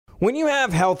When you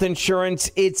have health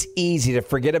insurance, it's easy to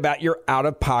forget about your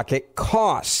out-of-pocket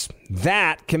costs.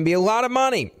 That can be a lot of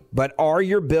money, but are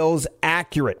your bills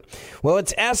accurate? Well,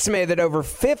 it's estimated that over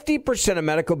 50% of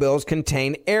medical bills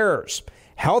contain errors.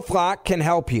 HealthLock can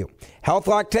help you.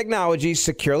 HealthLock technology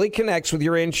securely connects with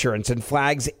your insurance and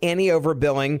flags any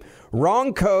overbilling,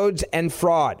 wrong codes, and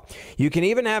fraud. You can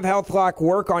even have HealthLock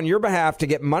work on your behalf to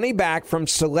get money back from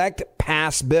select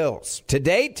past bills. To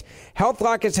date,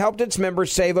 HealthLock has helped its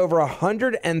members save over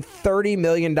 $130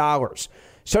 million.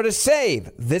 So to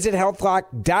save, visit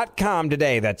healthlock.com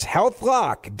today. That's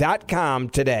healthlock.com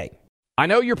today. I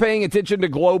know you're paying attention to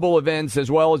global events as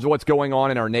well as what's going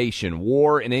on in our nation.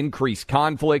 War and increased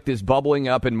conflict is bubbling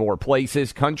up in more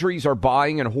places. Countries are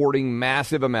buying and hoarding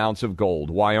massive amounts of gold.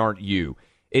 Why aren't you?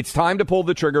 It's time to pull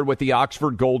the trigger with the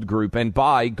Oxford Gold Group and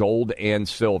buy gold and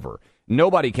silver.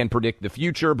 Nobody can predict the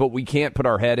future, but we can't put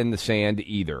our head in the sand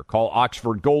either. Call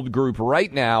Oxford Gold Group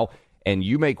right now, and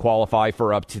you may qualify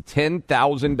for up to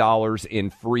 $10,000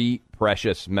 in free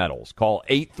precious metals. Call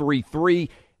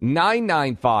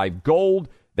 833-995-GOLD.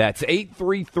 That's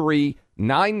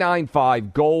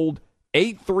 833-995-GOLD,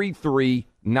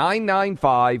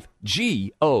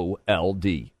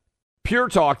 833-995-GOLD. Pure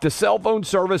Talk, the cell phone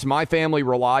service my family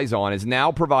relies on, is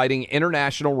now providing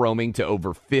international roaming to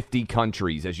over 50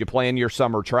 countries. As you plan your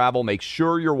summer travel, make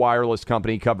sure your wireless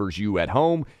company covers you at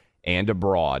home and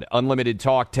abroad. Unlimited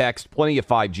talk, text, plenty of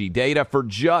 5G data for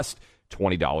just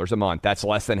 $20 a month. That's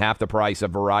less than half the price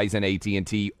of Verizon,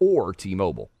 AT&T, or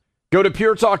T-Mobile. Go to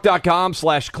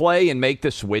puretalk.com/Clay and make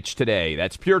the switch today.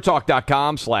 That's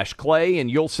puretalk.com/Clay, and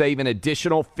you'll save an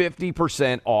additional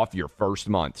 50% off your first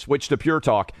month. Switch to Pure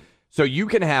Talk so you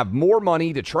can have more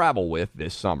money to travel with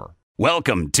this summer.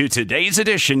 Welcome to today's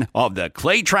edition of the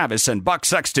Clay Travis and Buck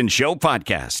Sexton Show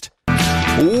podcast.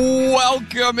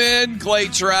 Welcome in, Clay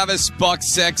Travis, Buck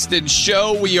Sexton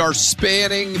Show. We are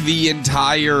spanning the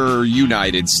entire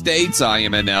United States. I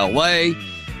am in L.A.,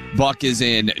 Buck is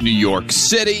in New York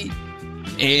City,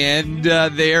 and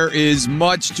there is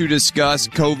much to discuss.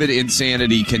 COVID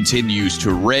insanity continues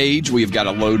to rage. We've got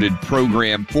a loaded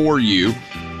program for you.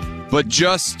 But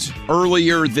just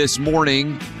earlier this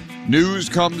morning, news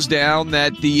comes down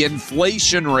that the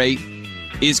inflation rate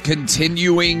is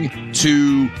continuing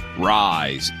to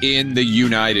rise in the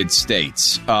United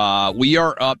States. We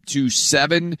are up to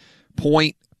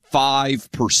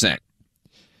 7.5%.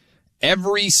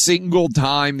 Every single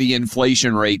time the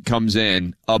inflation rate comes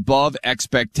in above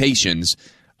expectations,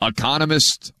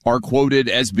 economists are quoted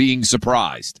as being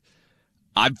surprised.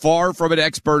 I'm far from an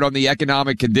expert on the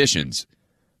economic conditions,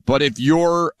 but if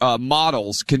your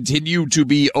models continue to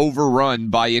be overrun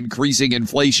by increasing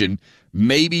inflation,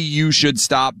 maybe you should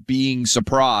stop being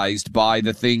surprised by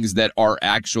the things that are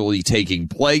actually taking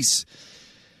place.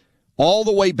 All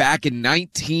the way back in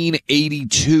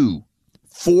 1982,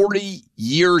 40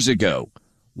 years ago,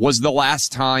 was the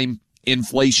last time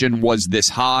inflation was this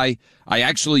high. I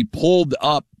actually pulled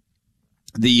up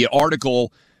the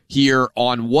article here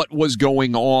on what was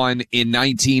going on in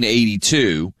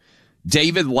 1982.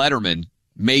 David Letterman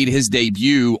made his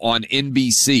debut on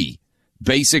NBC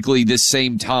basically this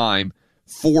same time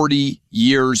 40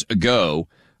 years ago.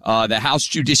 The House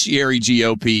Judiciary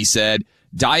GOP said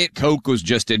Diet Coke was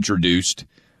just introduced.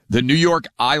 The New York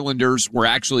Islanders were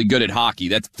actually good at hockey.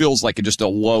 That feels like just a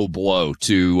low blow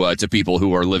to people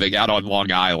who are living out on Long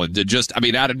Island.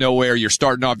 Out of nowhere, you're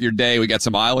starting off your day. We got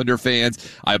some Islander fans.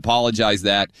 I apologize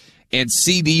that. And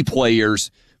CD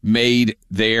players made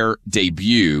their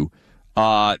debut.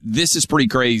 This is pretty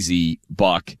crazy,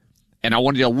 Buck. And I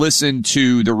wanted to listen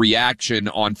to the reaction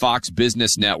on Fox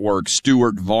Business Network,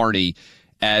 Stuart Varney,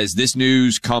 as this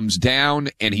news comes down,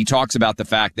 and he talks about the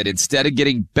fact that instead of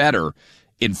getting better,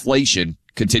 inflation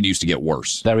continues to get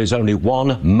worse. There is only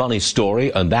one money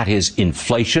story, and that is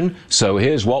inflation. So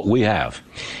here's what we have.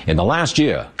 In the last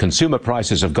year, consumer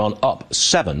prices have gone up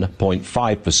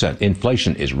 7.5%.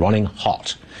 Inflation is running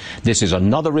hot. This is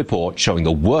another report showing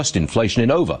the worst inflation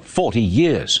in over 40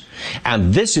 years.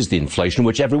 And this is the inflation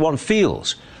which everyone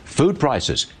feels. Food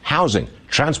prices, housing,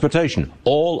 transportation,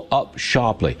 all up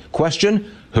sharply. Question,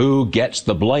 who gets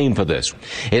the blame for this?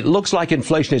 It looks like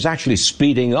inflation is actually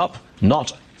speeding up,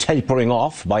 not tapering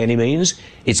off by any means.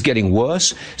 It's getting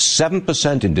worse.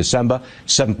 7% in December,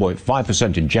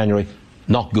 7.5% in January.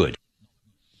 Not good.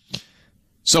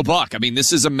 So, Buck,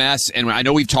 this is a mess, and I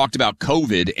know we've talked about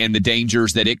COVID and the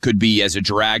dangers that it could be as a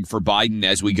drag for Biden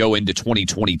as we go into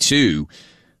 2022,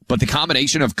 but the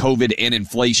combination of COVID and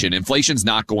inflation's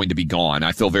not going to be gone.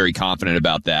 I feel very confident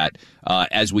about that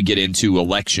as we get into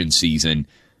election season.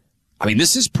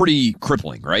 This is pretty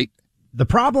crippling, right? The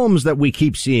problems that we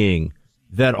keep seeing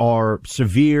that are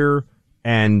severe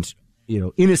and,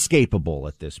 inescapable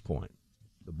at this point.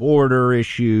 The border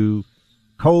issue,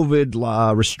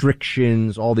 COVID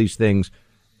restrictions, all these things.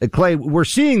 Clay, we're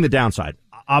seeing the downside.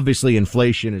 Obviously,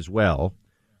 inflation as well.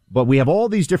 But we have all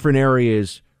these different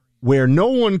areas where no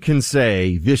one can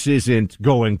say this isn't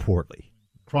going poorly.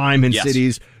 Crime in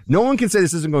cities. No one can say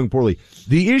this isn't going poorly.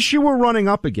 The issue we're running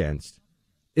up against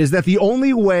is that the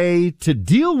only way to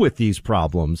deal with these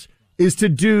problems is to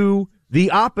do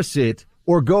the opposite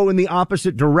or go in the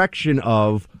opposite direction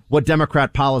of what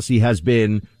Democrat policy has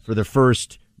been for the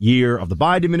first year of the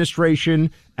Biden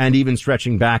administration and even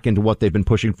stretching back into what they've been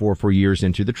pushing for years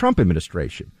into the Trump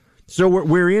administration. So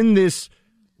we're in this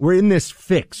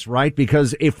fix, right?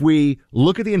 Because if we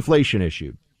look at the inflation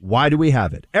issue, why do we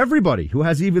have it? Everybody who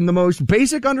has even the most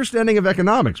basic understanding of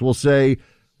economics will say,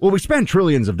 well, we spend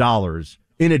trillions of dollars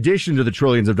in addition to the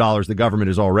trillions of dollars the government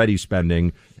is already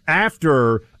spending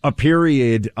after a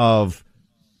period of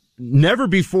never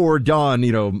before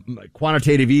done,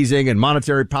 quantitative easing and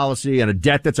monetary policy and a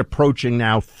debt that's approaching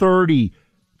now $30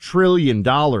 trillion.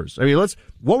 I mean,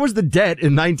 what was the debt we're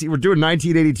doing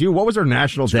 1982. What was our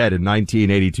national debt in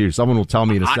 1982? Someone will tell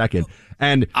me in a second.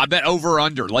 And I bet over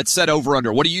under. Let's set over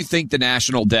under. What do you think the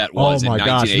national debt was in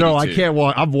 1982? No, I can't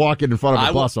walk. I'm walking in front of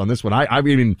the bus on this one. I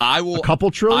mean, a couple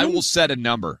trillion? I will set a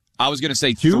number. I was going to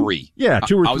say three. Yeah,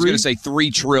 two or three. I was going to say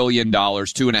 $3 trillion,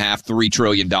 $2.5–3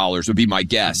 trillion would be my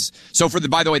guess. So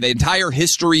by the way, the entire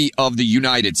history of the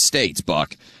United States,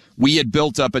 Buck, we had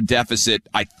built up a deficit,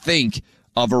 I think,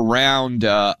 of around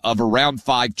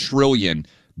 $5 trillion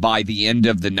by the end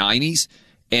of the 90s.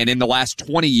 And in the last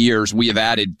 20 years, we have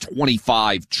added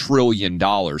 $25 trillion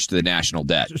to the national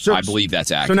debt. So, I believe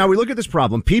that's accurate. So now we look at this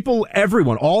problem.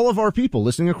 Everyone, all of our people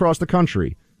listening across the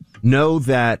country know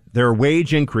that their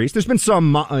wage increase, there's been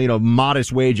some,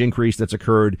 modest wage increase that's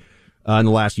occurred in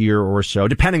the last year or so,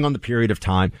 depending on the period of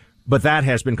time. But that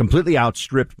has been completely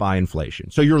outstripped by inflation.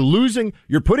 So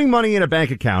you're putting money in a bank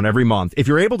account every month. If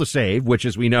you're able to save, which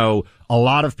as we know, a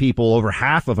lot of people, over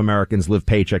half of Americans live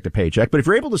paycheck to paycheck. But if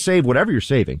you're able to save whatever you're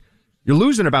saving, you're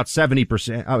losing about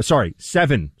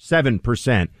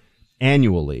 7%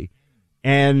 annually.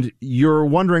 And you're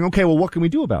wondering, okay, well, what can we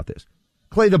do about this?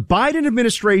 Clay, the Biden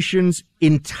administration's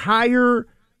entire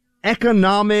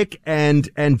economic and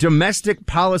domestic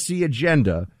policy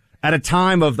agenda at a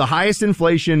time of the highest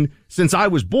inflation since I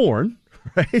was born,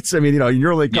 right? So, I mean,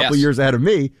 you're only a couple of years ahead of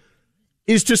me,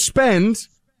 is to spend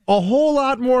a whole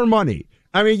lot more money.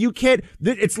 I mean, you can't,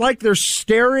 it's like they're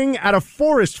staring at a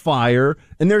forest fire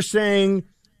and they're saying,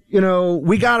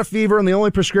 we got a fever and the only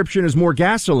prescription is more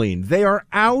gasoline. They are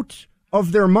out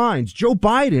of their minds. Joe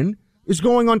Biden is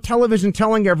going on television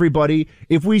telling everybody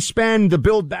if we spend the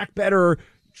Build Back Better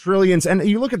trillions, and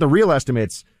you look at the real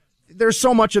estimates, there's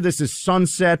so much of this is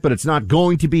sunset, but it's not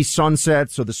going to be sunset.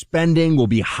 So the spending will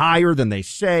be higher than they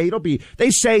say.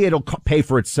 They say it'll pay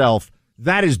for itself.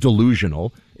 That is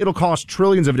delusional. It'll cost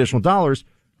trillions of additional dollars.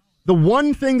 The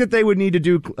one thing that they would need to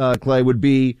do, Clay, would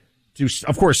be to,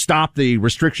 of course, stop the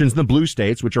restrictions in the blue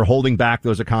states, which are holding back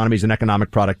those economies and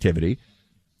economic productivity,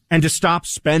 and to stop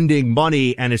spending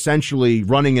money and essentially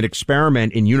running an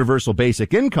experiment in universal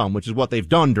basic income, which is what they've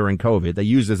done during COVID. They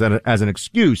use this as an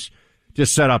excuse to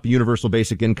set up universal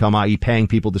basic income, i.e. paying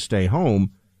people to stay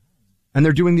home. And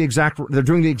they're doing the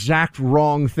exact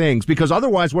wrong things, because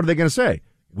otherwise, what are they going to say?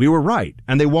 We were right.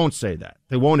 And they won't say that.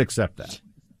 They won't accept that.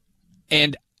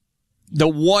 And the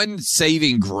one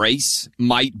saving grace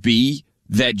might be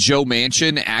that Joe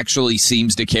Manchin actually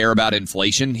seems to care about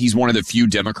inflation. He's one of the few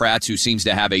Democrats who seems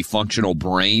to have a functional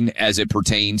brain as it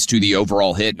pertains to the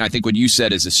overall hit. And I think what you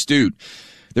said is astute.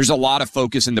 There's a lot of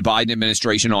focus in the Biden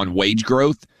administration on wage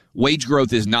growth. Wage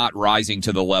growth is not rising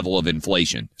to the level of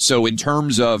inflation. So in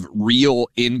terms of real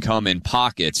income in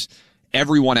pockets,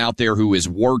 everyone out there who is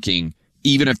working,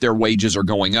 even if their wages are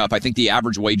going up, I think the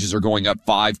average wages are going up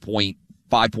 5.8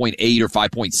 or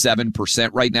 5.7%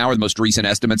 right now are the most recent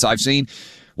estimates I've seen.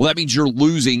 Well, that means you're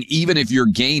losing, even if you're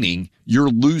gaining, you're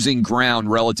losing ground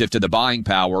relative to the buying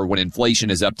power when inflation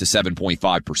is up to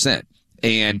 7.5%.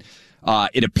 And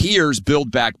it appears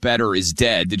Build Back Better is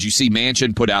dead. Did you see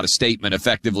Manchin put out a statement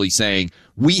effectively saying,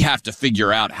 we have to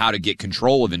figure out how to get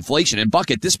control of inflation? And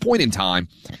Buck, at this point in time,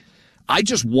 I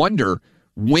just wonder,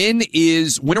 when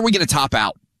are we going to top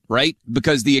out? Right?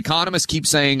 Because the economists keep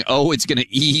saying, oh, it's going to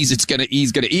ease, it's going to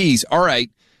ease, going to ease. All right.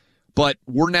 But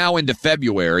we're now into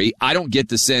February. I don't get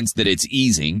the sense that it's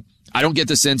easing. I don't get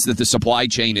the sense that the supply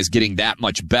chain is getting that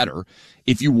much better.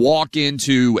 If you walk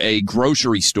into a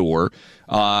grocery store,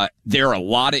 there are a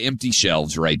lot of empty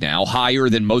shelves right now, higher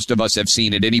than most of us have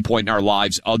seen at any point in our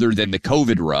lives other than the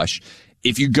COVID rush.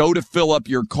 If you go to fill up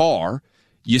your car,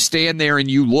 You stand there and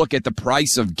you look at the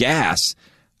price of gas.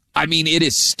 I mean, it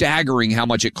is staggering how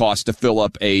much it costs to fill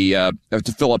up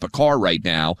a car right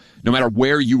now, no matter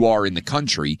where you are in the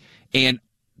country. And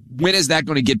when is that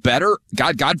going to get better?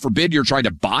 God forbid you're trying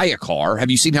to buy a car.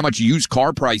 Have you seen how much used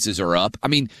car prices are up? I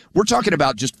mean, we're talking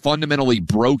about just fundamentally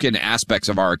broken aspects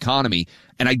of our economy,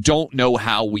 and I don't know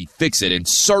how we fix it. And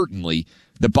certainly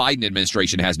the Biden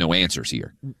administration has no answers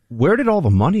here. Where did all the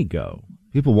money go?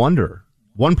 People wonder.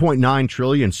 $1.9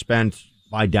 trillion spent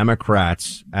by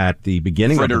Democrats at the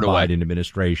beginning of the Biden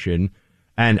administration.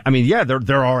 And I mean, yeah,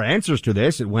 there are answers to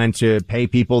this. It went to pay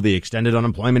people the extended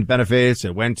unemployment benefits.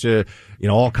 It went to,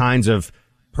 all kinds of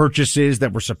purchases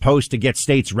that were supposed to get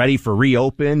states ready for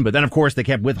reopen. But then, of course, they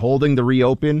kept withholding the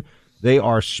reopen. They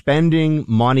are spending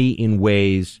money in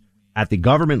ways at the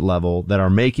government level that are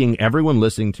making everyone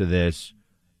listening to this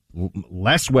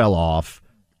less well off,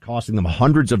 costing them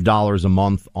hundreds of dollars a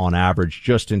month on average,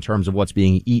 just in terms of what's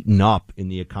being eaten up in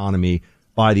the economy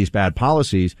by these bad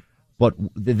policies. But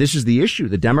this is the issue.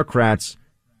 The Democrats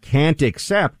can't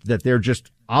accept that they're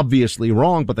just obviously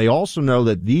wrong, but they also know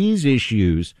that these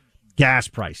issues, gas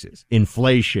prices,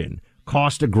 inflation,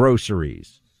 cost of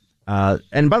groceries,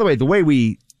 and by the way, the way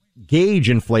we gauge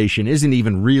inflation isn't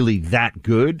even really that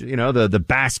good. The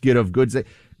basket of goods,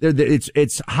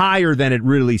 it's higher than it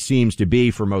really seems to be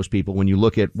for most people when you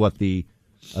look at what the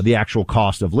actual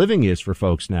cost of living is for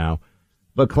folks now.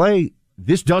 But Clay,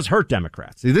 this does hurt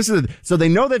Democrats. So they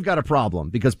know they've got a problem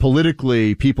because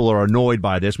politically people are annoyed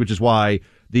by this, which is why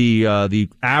the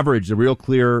Real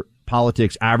Clear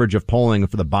Politics average of polling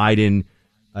for the Biden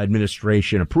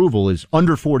administration approval is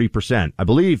under 40%. I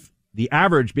believe the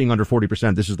average being under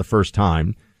 40%, this is the first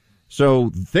time. So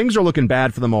things are looking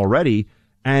bad for them already.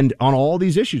 And on all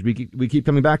these issues, we keep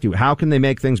coming back to how can they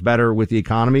make things better with the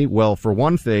economy? Well, for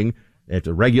one thing, they have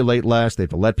to regulate less. They have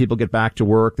to let people get back to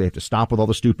work. They have to stop with all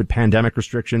the stupid pandemic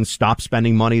restrictions, stop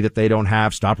spending money that they don't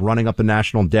have, stop running up the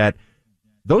national debt.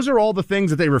 Those are all the things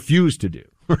that they refuse to do,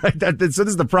 right? So this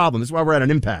is the problem. This is why we're at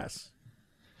an impasse.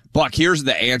 Buck, here's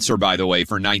the answer, by the way,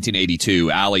 for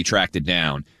 1982. Allie tracked it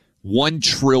down. $1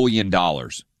 trillion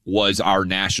was our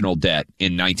national debt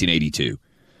in 1982.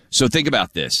 So think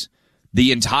about this.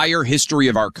 The entire history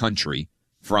of our country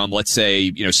from, let's say,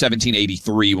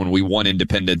 1783 when we won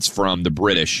independence from the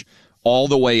British all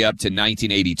the way up to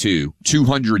 1982,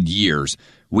 200 years,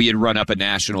 we had run up a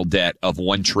national debt of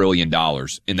 $1 trillion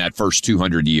in that first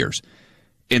 200 years.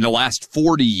 In the last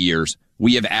 40 years,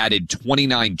 we have added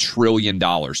 $29 trillion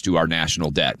to our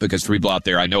national debt because for people out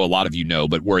there, I know a lot of you know,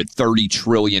 but we're at $30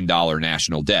 trillion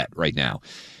national debt right now.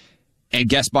 And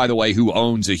guess, by the way, who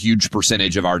owns a huge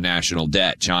percentage of our national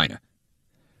debt? China.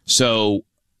 So,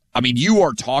 I mean, you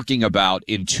are talking about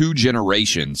in 2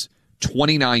 generations,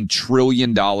 $29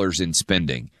 trillion in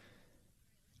spending.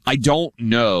 I don't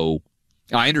know.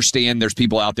 I understand there's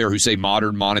people out there who say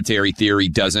modern monetary theory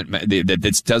doesn't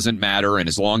matter, and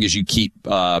as long as you keep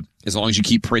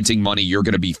printing money, you're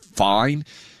going to be fine.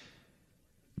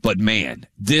 But man,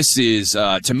 this is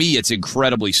to me, it's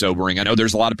incredibly sobering. I know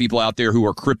there's a lot of people out there who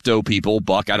are crypto people.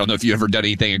 Buck, I don't know if you've ever done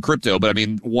anything in crypto, but I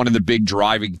mean, one of the big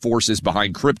driving forces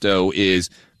behind crypto is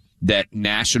that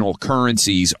national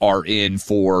currencies are in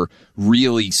for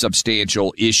really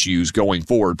substantial issues going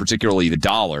forward, particularly the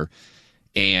dollar.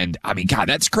 And I mean, God,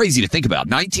 that's crazy to think about.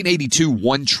 1982,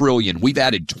 $1 trillion. We've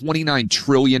added $29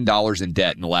 trillion in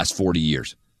debt in the last 40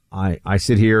 years. I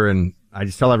sit here and I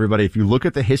just tell everybody, if you look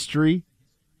at the history,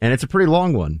 and it's a pretty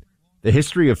long one, the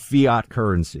history of fiat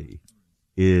currency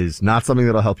is not something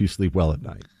that'll help you sleep well at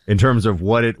night in terms of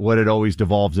what it always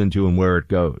devolves into and where it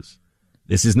goes.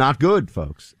 This is not good,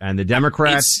 folks. And the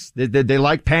Democrats, they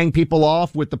like paying people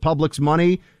off with the public's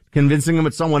money, convincing them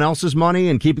it's someone else's money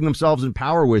and keeping themselves in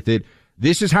power with it.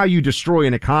 This is how you destroy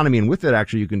an economy, and with it,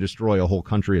 actually, you can destroy a whole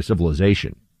country, a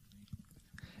civilization.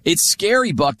 It's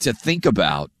scary, Buck, to think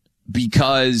about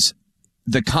because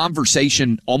the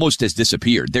conversation almost has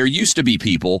disappeared. There used to be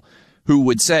people who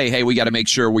would say, hey, we got to make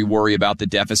sure we worry about the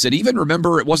deficit. Even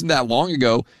remember, it wasn't that long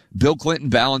ago, Bill Clinton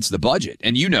balanced the budget.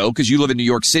 And you know, because you live in New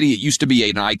York City, it used to be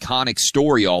an iconic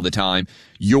story all the time.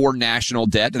 Your national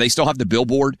debt. Do they still have the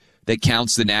billboard that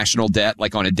counts the national debt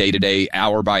like on a day-to-day,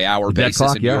 hour-by-hour basis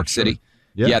clock, in New York City?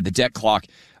 Sure. Yeah, the debt clock.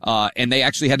 And they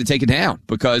actually had to take it down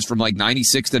because from like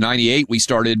 96 to 98, we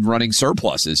started running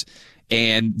surpluses.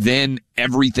 And then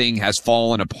everything has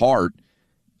fallen apart.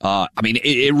 I mean,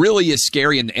 it really is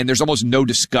scary, and there's almost no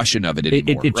discussion of it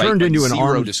anymore. It turned into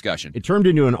zero discussion. It turned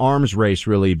into an arms race,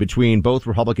 really, between both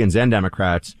Republicans and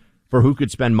Democrats for who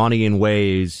could spend money in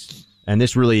ways. And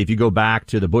this really, if you go back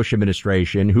to the Bush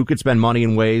administration, who could spend money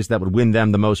in ways that would win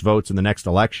them the most votes in the next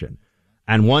election.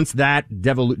 And once that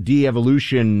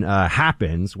de-evolution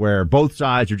happens, where both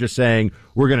sides are just saying,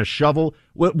 we're going to shovel,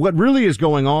 what really is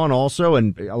going on also,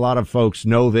 and a lot of folks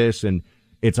know this, and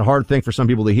it's a hard thing for some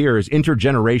people to hear, is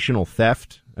intergenerational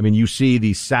theft. I mean, you see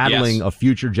the saddling of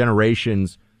future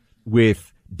generations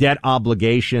with debt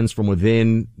obligations from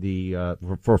within the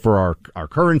for our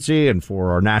currency and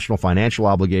for our national financial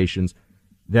obligations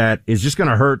that is just going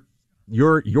to hurt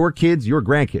your kids, your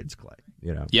grandkids, Clay.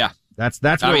 You know, that's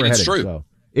where we're headed. True. So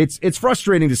it's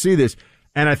frustrating to see this,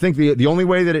 and I think the only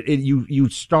way that you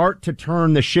start to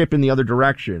turn the ship in the other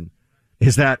direction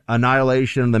is that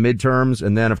annihilation in the midterms,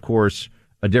 and then of course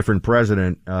a different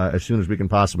president as soon as we can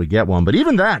possibly get one. But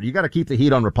even that, you got to keep the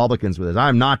heat on Republicans with this. I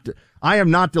am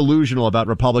not delusional about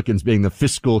Republicans being the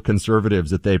fiscal conservatives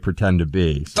that they pretend to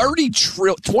be. So.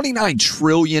 29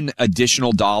 trillion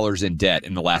additional dollars in debt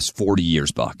in the last 40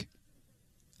 years, Buck.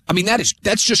 I mean,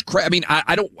 that's just crazy. I mean,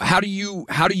 I don't. How do you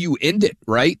end it,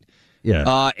 right?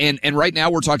 Yeah. And right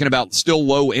now we're talking about still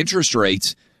low interest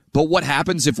rates. But what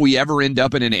happens if we ever end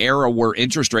up in an era where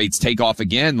interest rates take off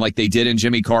again, like they did in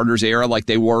Jimmy Carter's era, like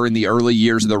they were in the early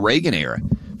years of the Reagan era?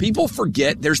 People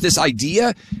forget there's this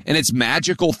idea, and it's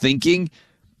magical thinking.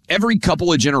 Every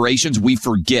couple of generations, we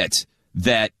forget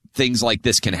that things like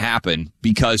this can happen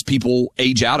because people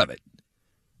age out of it.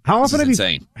 How often have you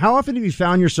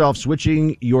found yourself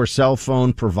switching your cell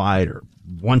phone provider?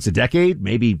 Once a decade?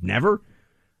 Maybe never?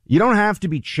 You don't have to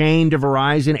be chained to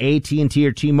Verizon, AT&T,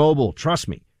 or T-Mobile. Trust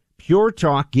me. Pure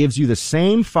Talk gives you the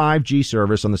same 5G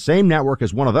service on the same network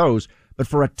as one of those, but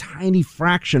for a tiny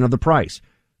fraction of the price.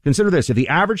 Consider this. If the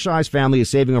average size family is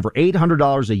saving over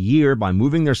 $800 a year by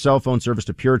moving their cell phone service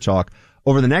to Pure Talk,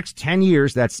 over the next 10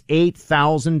 years, that's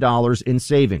 $8,000 in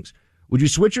savings. Would you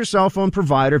switch your cell phone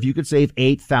provider if you could save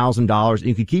 $8,000 and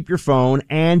you could keep your phone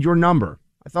and your number?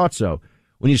 I thought so.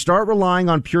 When you start relying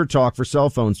on Pure Talk for cell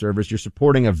phone service, you're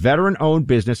supporting a veteran-owned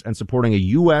business and supporting a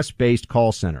U.S.-based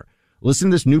call center.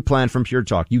 Listen to this new plan from Pure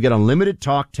Talk. You get unlimited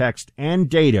talk, text, and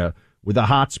data with a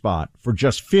hotspot for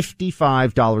just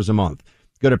 $55 a month.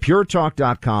 Go to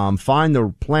puretalk.com, find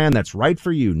the plan that's right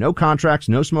for you. No contracts,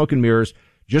 no smoke and mirrors,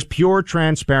 just pure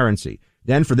transparency.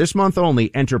 Then for this month only,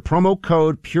 enter promo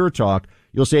code PureTalk.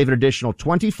 You'll save an additional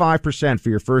 25% for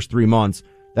your first 3 months.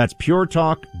 That's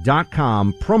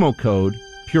puretalk.com, promo code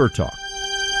PureTalk.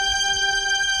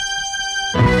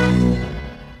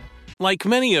 Like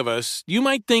many of us, you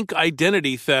might think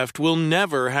identity theft will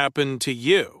never happen to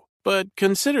you. But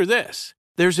consider this.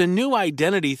 There's a new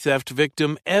identity theft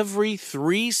victim every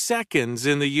 3 seconds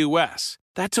in the U.S.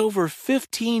 That's over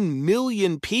 15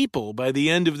 million people by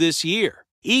the end of this year,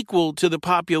 equal to the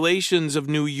populations of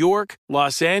New York,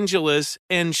 Los Angeles,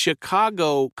 and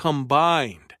Chicago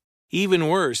combined. Even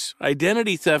worse,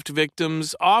 identity theft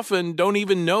victims often don't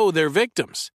even know they're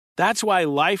victims. That's why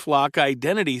LifeLock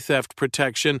Identity Theft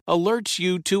Protection alerts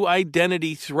you to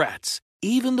identity threats,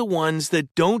 even the ones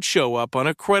that don't show up on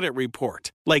a credit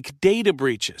report, like data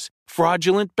breaches,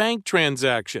 fraudulent bank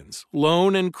transactions,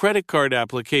 loan and credit card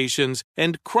applications,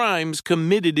 and crimes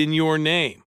committed in your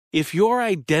name. If your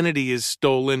identity is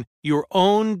stolen, your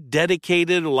own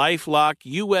dedicated LifeLock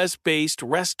U.S.-based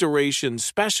restoration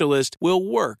specialist will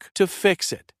work to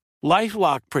fix it.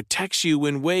 LifeLock protects you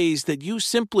in ways that you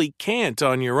simply can't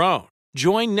on your own.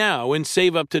 Join now and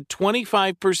save up to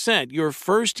 25% your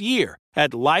first year at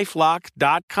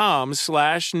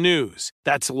LifeLock.com/news.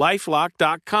 That's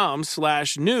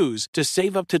LifeLock.com/news to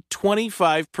save up to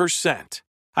 25%.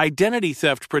 Identity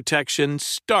theft protection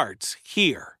starts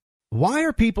here. Why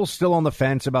are people still on the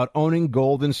fence about owning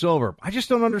gold and silver? I just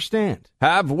don't understand.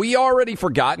 Have we already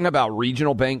forgotten about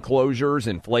regional bank closures,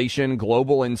 inflation,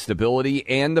 global instability,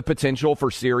 and the potential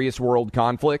for serious world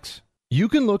conflicts? You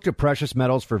can look to precious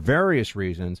metals for various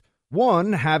reasons.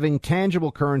 1, having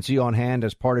tangible currency on hand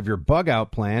as part of your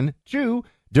bug-out plan. 2,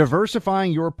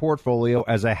 diversifying your portfolio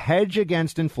as a hedge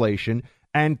against inflation.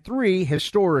 And 3,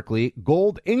 historically,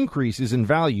 gold increases in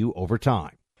value over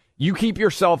time. You keep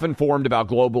yourself informed about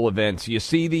global events. You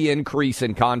see the increase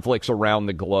in conflicts around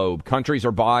the globe. Countries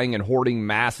are buying and hoarding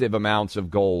massive amounts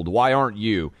of gold. Why aren't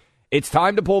you? It's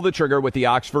time to pull the trigger with the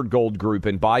Oxford Gold Group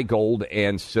and buy gold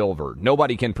and silver.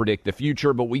 Nobody can predict the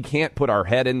future, but we can't put our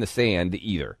head in the sand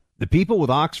either. The people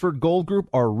with Oxford Gold Group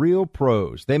are real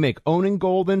pros. They make owning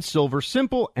gold and silver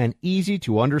simple and easy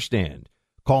to understand.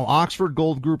 Call Oxford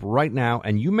Gold Group right now,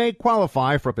 and you may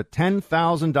qualify for up to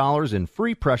 $10,000 in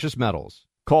free precious metals.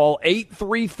 Call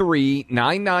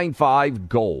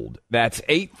 833-995-GOLD. That's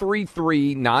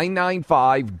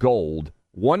 833-995-GOLD.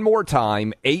 One more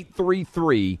time,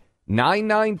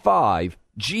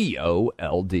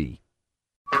 833-995-GOLD.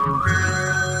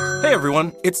 Hey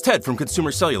everyone, it's Ted from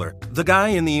Consumer Cellular, the guy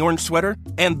in the orange sweater,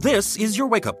 and this is your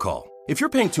wake-up call. If you're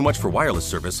paying too much for wireless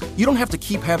service, you don't have to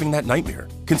keep having that nightmare.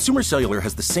 Consumer Cellular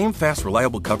has the same fast,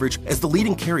 reliable coverage as the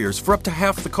leading carriers for up to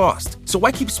half the cost. So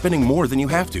why keep spending more than you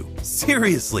have to?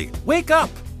 Seriously, wake up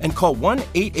and call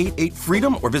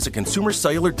 1-888-FREEDOM or visit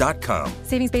consumercellular.com.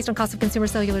 Savings based on cost of Consumer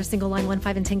Cellular single line 1,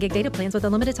 5, and 10 gig data plans with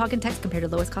unlimited talk and text compared to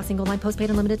lowest cost single line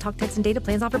postpaid unlimited talk, text, and data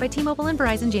plans offered by T-Mobile and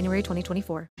Verizon January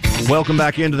 2024. Welcome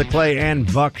back into the Clay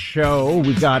and Buck Show.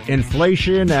 We've got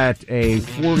inflation at a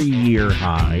 40-year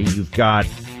high. You've got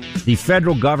the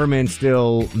federal government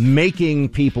still making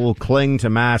people cling to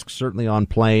masks, certainly on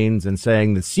planes, and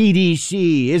saying the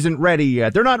CDC isn't ready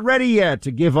yet. They're not ready yet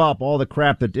to give up all the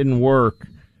crap that didn't work.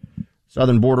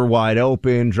 Southern border wide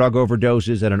open, drug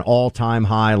overdoses at an all-time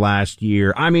high last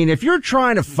year. I mean, if you're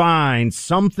trying to find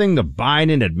something the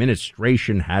Biden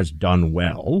administration has done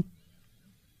well,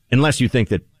 unless you think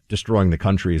that destroying the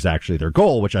country is actually their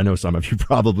goal, which I know some of you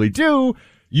probably do,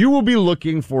 you will be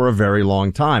looking for a very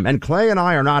long time. And Clay and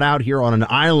I are not out here on an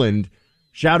island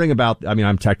shouting about, I mean,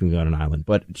 I'm technically on an island,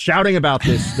 but shouting about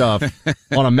this stuff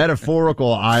on a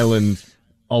metaphorical island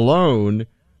alone.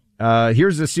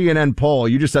 Here's a CNN poll.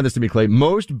 You just sent this to me, Clay.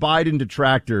 Most Biden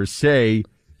detractors say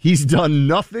he's done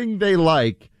nothing they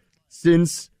like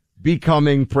since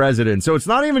becoming president. So it's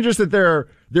not even just that they're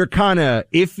kind of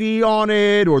iffy on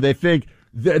it, or they think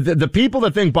the people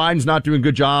that think Biden's not doing a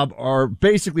good job are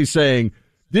basically saying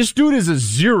this dude is a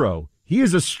zero. He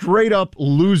is a straight up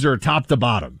loser, top to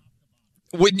bottom.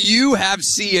 When you have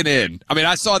CNN, I mean,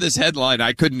 I saw this headline,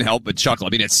 I couldn't help but chuckle. I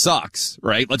mean, it sucks,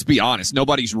 right? Let's be honest.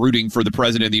 Nobody's rooting for the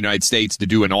president of the United States to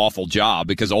do an awful job,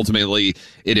 because ultimately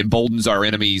it emboldens our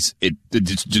enemies. It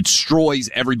destroys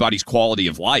everybody's quality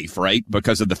of life, right?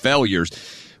 Because of the failures.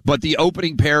 But the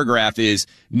opening paragraph is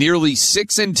nearly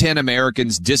 6 in 10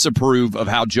 Americans disapprove of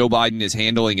how Joe Biden is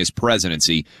handling his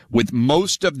presidency, with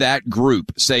most of that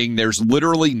group saying there's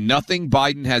literally nothing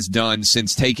Biden has done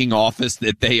since taking office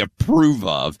that they approve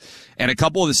of. And a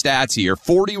couple of the stats here,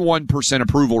 41%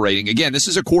 approval rating. Again, this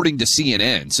is according to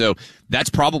CNN, so that's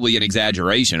probably an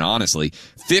exaggeration, honestly.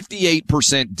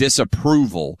 58%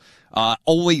 disapproval.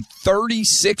 Only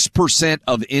 36%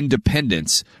 of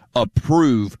independents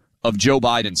approve of Joe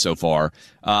Biden so far.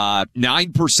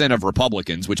 9% of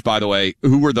Republicans, which, by the way,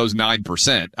 who were those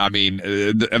 9%? I mean,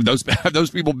 have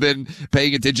those people been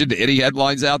paying attention to any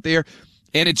headlines out there?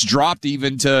 And it's dropped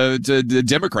even to the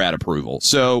Democrat approval.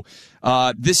 So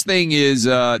this thing is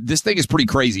pretty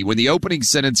crazy. When the opening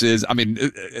sentence is, I mean,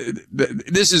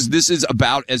 this is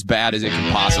about as bad as it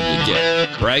can possibly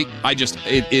get, right?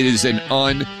 It is an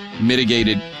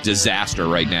unmitigated disaster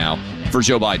right now for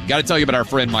Joe Biden. Got to tell you about our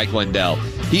friend Mike Lindell.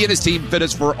 He and his team fit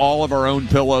us for all of our own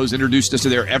pillows, introduced us to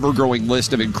their ever-growing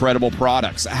list of incredible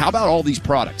products. How about all these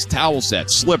products? Towel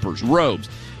sets, slippers, robes,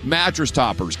 mattress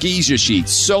toppers, Giza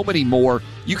sheets, so many more.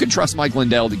 You can trust Mike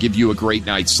Lindell to give you a great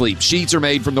night's sleep. Sheets are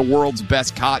made from the world's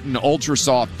best cotton, ultra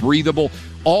soft, breathable,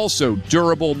 also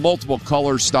durable, multiple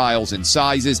colors, styles, and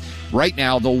sizes. Right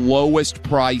now, the lowest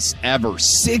price ever,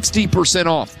 60%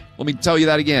 off. Let me tell you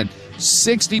that again.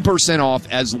 60% off,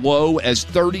 as low as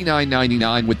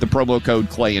 $39.99 with the promo code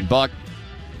Clay and Buck.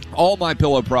 All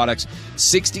MyPillow products,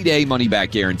 60-day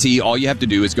money-back guarantee. All you have to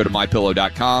do is go to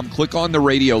MyPillow.com, click on the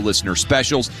radio listener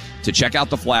specials to check out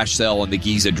the flash sale and the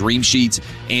Giza Dream Sheets,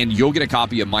 and you'll get a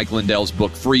copy of Mike Lindell's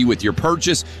book free with your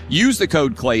purchase. Use the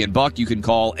code Clay and Buck. You can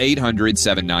call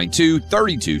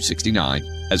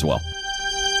 800-792-3269 as well.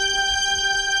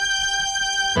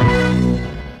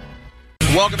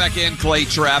 Welcome back in, Clay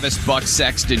Travis, Buck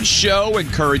Sexton Show.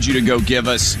 Encourage you to go give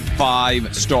us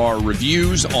 5-star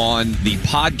reviews on the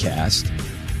podcast.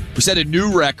 We set a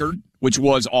new record, which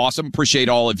was awesome. Appreciate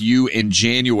all of you in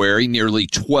January. Nearly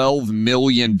 12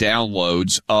 million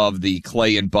downloads of the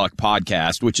Clay and Buck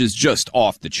podcast, which is just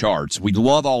off the charts. We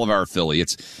love all of our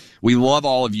affiliates. We love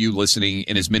all of you listening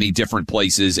in as many different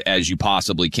places as you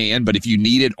possibly can. But if you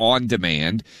need it on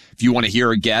demand, if you want to hear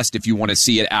a guest, if you want to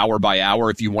see it hour by hour,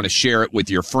 if you want to share it with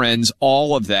your friends,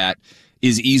 all of that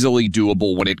is easily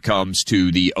doable when it comes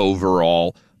to the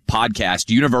overall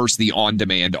podcast universe, the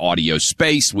on-demand audio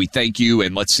space. We thank you,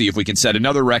 and let's see if we can set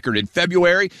another record in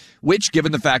February, which,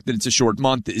 given the fact that it's a short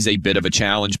month, is a bit of a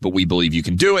challenge, but we believe you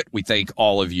can do it. We thank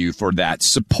all of you for that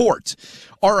support.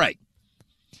 All right.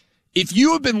 If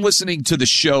you have been listening to the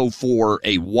show for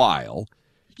a while,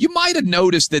 you might have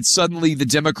noticed that suddenly the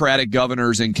Democratic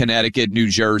governors in Connecticut, New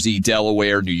Jersey,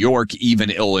 Delaware, New York, even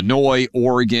Illinois,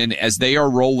 Oregon, as they are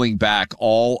rolling back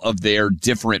all of their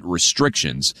different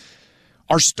restrictions,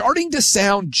 are starting to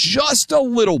sound just a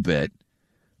little bit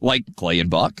like Clay and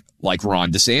Buck, like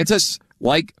Ron DeSantis,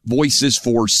 like Voices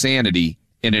for Sanity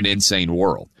in an insane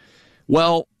world.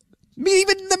 Well,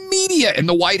 even the media and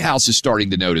the White House is starting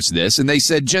to notice this, and they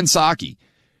said, Jen Psaki,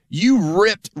 you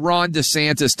ripped Ron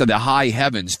DeSantis to the high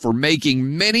heavens for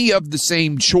making many of the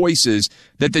same choices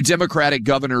that the Democratic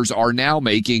governors are now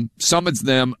making, some of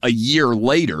them a year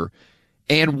later.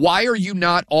 And why are you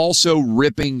not also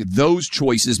ripping those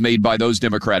choices made by those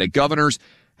Democratic governors?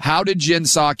 How did Jen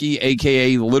Psaki,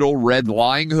 a.k.a. Little Red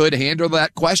Lying Hood, handle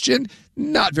that question?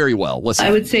 Not very well. Listen.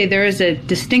 I would say there is a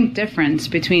distinct difference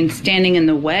between standing in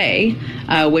the way,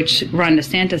 which Ron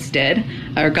DeSantis did,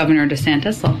 or Governor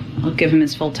DeSantis, I'll give him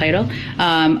his full title,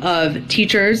 of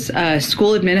teachers,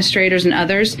 school administrators, and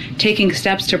others taking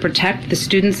steps to protect the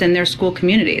students and their school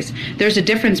communities. There's a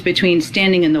difference between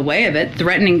standing in the way of it,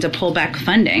 threatening to pull back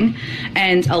funding,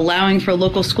 and allowing for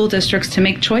local school districts to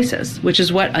make choices, which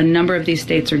is what a number of these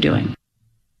states are doing.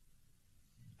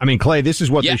 I mean, Clay, this is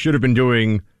what they should have been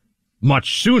doing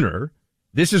much sooner.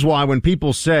 This is why when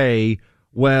people say,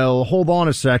 well, hold on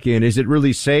a second, is it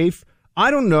really safe?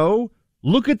 I don't know.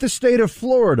 Look at the state of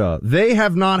Florida. They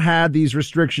have not had these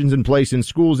restrictions in place in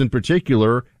schools in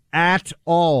particular at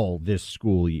all this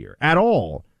school year. At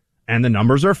all. And the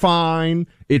numbers are fine.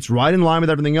 It's right in line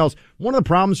with everything else. One of the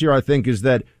problems here, I think, is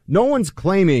that no one's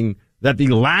claiming that the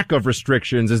lack of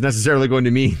restrictions is necessarily going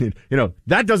to mean,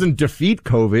 that doesn't defeat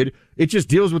COVID. It just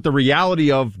deals with the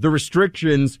reality of the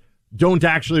restrictions don't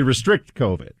actually restrict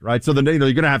COVID, right? So then, you're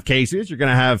going to have cases, you're going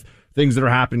to have things that are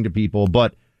happening to people,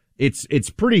 but it's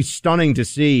pretty stunning to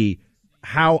see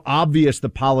how obvious the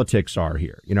politics are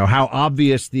here. How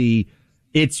obvious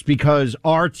it's because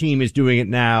our team is doing it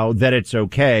now that it's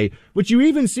okay, which you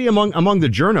even see among the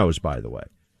journos, by the way.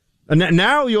 And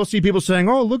now you'll see people saying,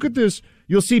 oh, look at this.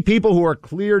 You'll see people who are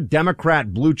clear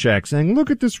Democrat blue check saying, look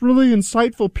at this really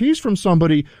insightful piece from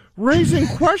somebody raising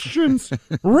questions,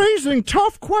 raising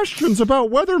tough questions about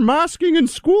whether masking in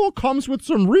school comes with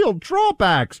some real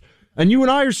drawbacks. And you and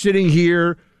I are sitting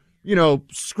here,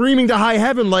 screaming to high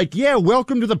heaven like, yeah,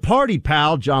 welcome to the party,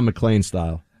 pal, John McClane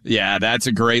style. Yeah, that's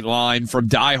a great line from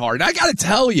Die Hard. And I got to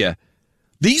tell you,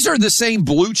 these are the same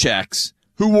blue checks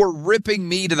who were ripping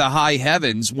me to the high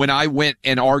heavens when I went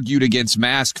and argued against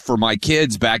masks for my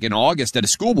kids back in August at a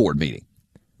school board meeting.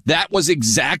 That was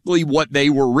exactly what they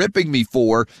were ripping me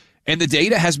for, and the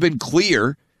data has been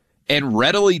clear and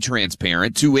readily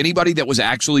transparent to anybody that was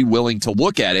actually willing to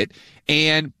look at it.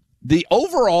 And the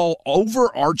overall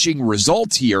overarching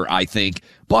result here, I think,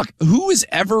 Buck, who is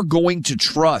ever going to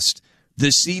trust the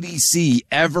CDC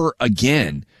ever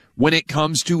again when it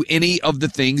comes to any of the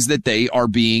things that they are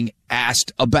being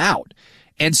asked about?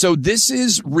 And so this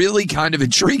is really kind of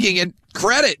intriguing, and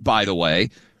credit, by the way,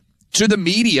 to the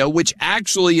media, which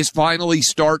actually is finally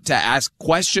start to ask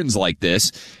questions like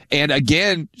this. And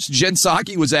again, Jen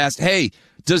Psaki was asked, hey,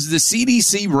 does the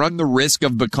CDC run the risk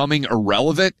of becoming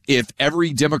irrelevant if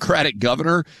every Democratic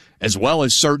governor, as well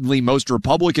as certainly most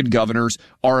Republican governors,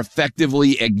 are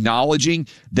effectively acknowledging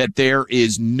that there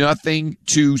is nothing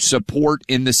to support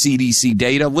in the CDC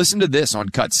data? Listen to this on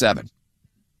Cut 7.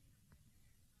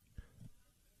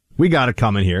 We got it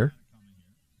coming here.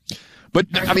 But,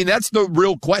 I mean, that's the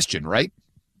real question, right?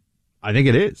 I think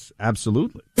it is.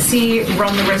 Absolutely. Does he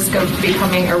run the risk of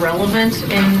becoming irrelevant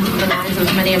in the minds of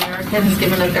many Americans,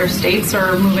 given that their states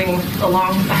are moving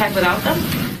along ahead without them?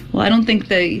 Well, I don't think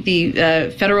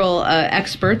the federal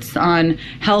experts on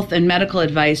health and medical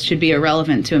advice should be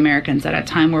irrelevant to Americans at a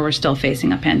time where we're still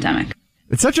facing a pandemic.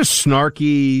 It's such a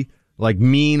snarky,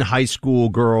 mean high school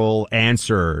girl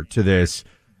answer to this.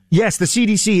 Yes, the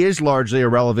CDC is largely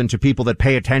irrelevant to people that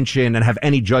pay attention and have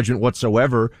any judgment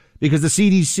whatsoever, because the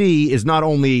CDC is not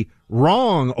only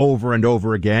wrong over and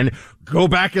over again. Go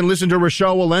back and listen to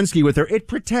Rochelle Walensky with her, it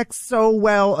protects so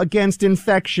well against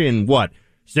infection. What,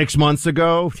 6 months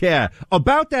ago? Yeah,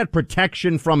 about that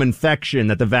protection from infection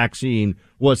that the vaccine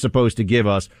was supposed to give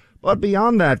us. But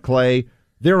beyond that, Clay,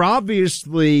 they're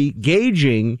obviously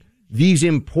gauging these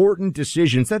important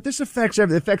decisions that this affects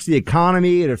the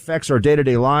economy, it affects our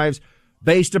day-to-day lives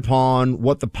based upon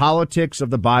what the politics of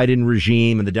the Biden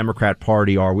regime and the Democrat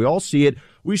Party are. We all see it.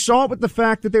 We saw it with the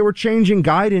fact that they were changing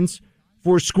guidance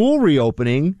for school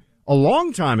reopening a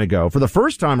long time ago for the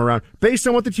first time around based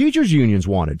on what the teachers unions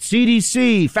wanted.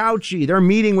 CDC, Fauci, they're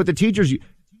meeting with the teachers.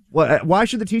 Why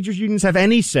should the teachers unions have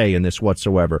any say in this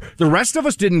whatsoever? The rest of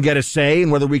us didn't get a say in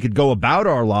whether we could go about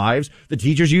our lives. The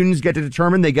teachers unions get to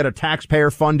determine. They get a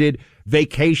taxpayer-funded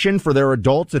vacation for their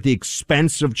adults at the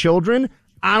expense of children.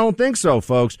 I don't think so,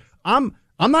 folks. I'm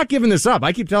not giving this up.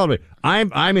 I keep telling you,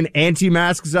 I'm an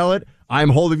anti-mask zealot. I'm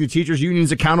holding the teachers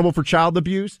unions accountable for child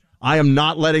abuse. I am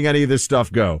not letting any of this stuff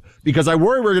go because I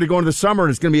worry we're going to go into the summer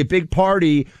and it's going to be a big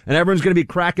party and everyone's going to be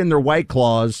cracking their White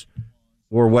Claws.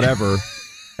 or whatever,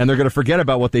 and they're going to forget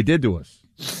about what they did to us.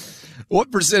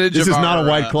 What percentage this of is our, not a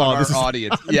White Claw. This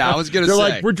audience? Yeah, I was going to say. They're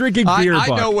like, we're drinking beer.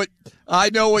 I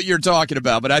know what you're talking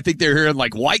about, but I think they're hearing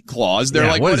like White Claws. They're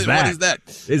like, what is that? Is that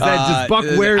does Buck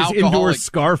wear his indoor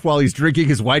scarf while he's drinking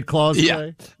his White Claws?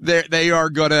 Yeah, they are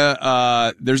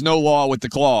gonna. There's no law with the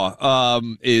claw.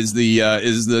 Is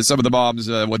the some of the moms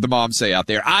what the moms say out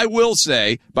there? I will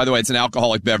say, by the way, it's an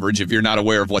alcoholic beverage. If you're not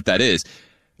aware of what that is,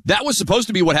 that was supposed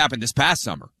to be what happened this past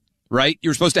summer. Right?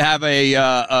 You're supposed to have a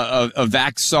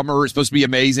vax summer. It's supposed to be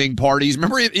amazing parties.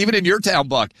 Remember, even in your town,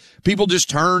 Buck, people just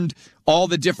turned all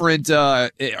the different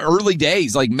early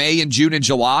days, like May and June and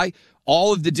July,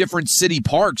 all of the different city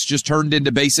parks just turned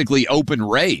into basically open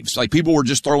raves. Like people were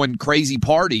just throwing crazy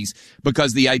parties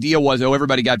because the idea was, oh,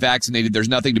 everybody got vaccinated. There's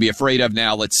nothing to be afraid of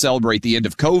now. Let's celebrate the end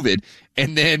of COVID.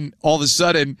 And then all of a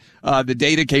sudden, the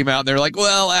data came out and they're like,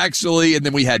 well, actually, and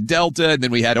then we had Delta and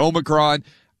then we had Omicron.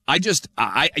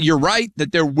 You're right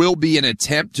that there will be an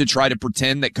attempt to try to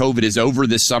pretend that COVID is over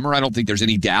this summer. I don't think there's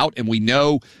any doubt. And we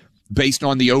know based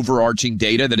on the overarching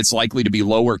data that it's likely to be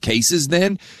lower cases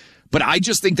then. But I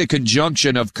just think the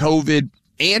conjunction of COVID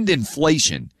and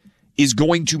inflation is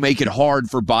going to make it hard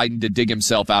for Biden to dig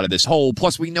himself out of this hole.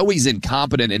 Plus, we know he's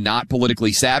incompetent and not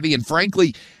politically savvy. And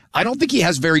frankly, I don't think he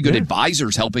has very good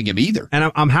advisors helping him either.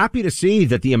 And I'm happy to see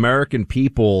that the American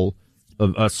people,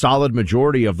 a solid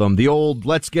majority of them, the old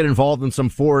let's get involved in some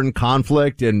foreign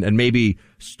conflict and maybe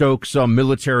stoke some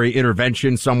military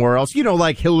intervention somewhere else,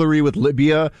 like Hillary with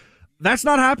Libya. That's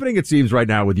not happening, it seems, right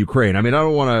now with Ukraine. I mean, I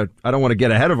don't want to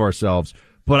get ahead of ourselves,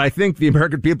 but I think the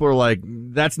American people are like,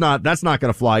 that's not going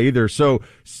to fly either. So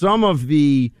some of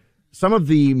the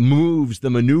moves, the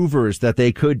maneuvers that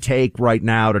they could take right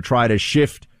now to try to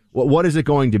shift, what is it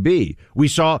going to be? We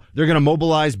saw they're going to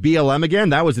mobilize BLM again.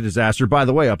 That was a disaster. By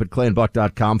the way, up at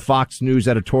clayandbuck.com, Fox News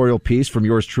editorial piece from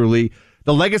yours truly.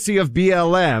 The legacy of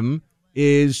BLM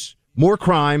is more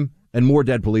crime and more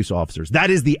dead police officers. That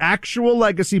is the actual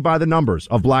legacy by the numbers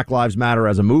of Black Lives Matter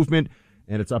as a movement.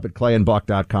 And it's up at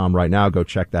clayandbuck.com right now. Go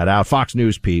check that out. Fox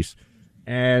News piece.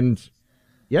 And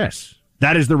yes,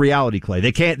 that is the reality, Clay.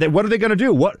 They can't, what are they going to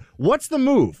do? What's the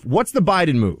move? What's the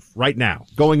Biden move right now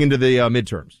going into the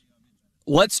midterms?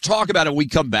 Let's talk about it when we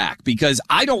come back, because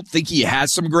I don't think he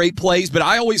has some great plays, but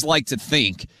I always like to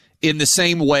think in the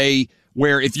same way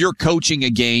where if you're coaching a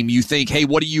game, you think, hey,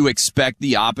 what do you expect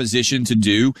the opposition to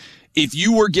do? If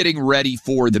you were getting ready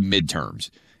for the midterms,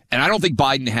 and I don't think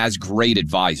Biden has great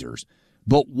advisors,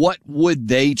 but what would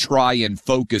they try and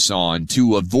focus on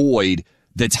to avoid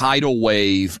the tidal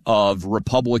wave of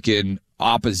Republican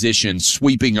opposition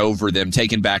sweeping over them,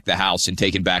 taking back the House and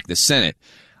taking back the Senate?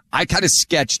 I kind of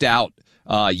sketched out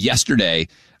yesterday.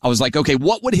 I was like, okay,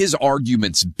 what would his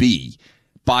arguments be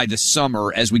by the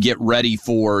summer as we get ready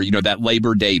for, that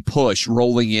Labor Day push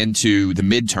rolling into the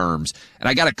midterms? And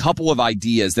I got a couple of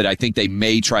ideas that I think they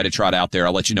may try to trot out there.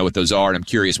 I'll let you know what those are. And I'm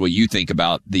curious what you think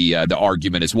about the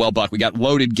argument as well, Buck. We got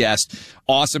loaded guests.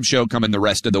 Awesome show coming the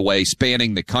rest of the way,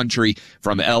 spanning the country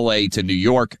from LA to New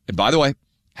York. And by the way,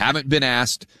 haven't been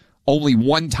asked only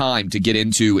one time to get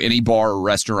into any bar or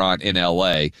restaurant in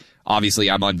LA. Obviously,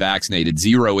 I'm unvaccinated.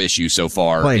 Zero issue so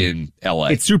far Clay, in LA.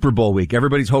 It's Super Bowl week.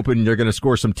 Everybody's hoping they're going to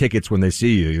score some tickets when they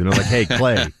see you. Like, hey,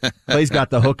 Clay's got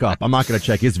the hookup. I'm not going to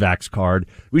check his vax card.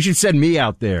 We should send me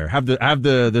out there. Have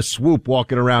the swoop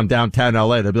walking around downtown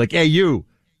LA. They'll be like, hey, you,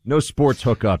 no sports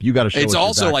hookup. You got to show us It's your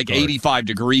also vax like card. 85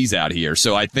 degrees out here,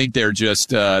 so I think they're just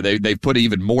they've put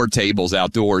even more tables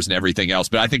outdoors and everything else.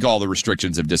 But I think all the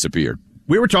restrictions have disappeared.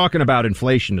 We were talking about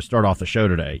inflation to start off the show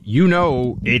today.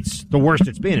 It's the worst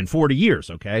it's been in 40 years,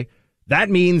 okay? That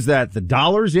means that the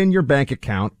dollars in your bank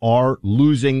account are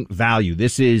losing value.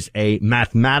 This is a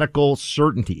mathematical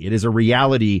certainty. It is a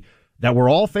reality that we're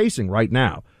all facing right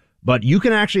now. But you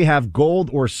can actually have gold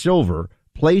or silver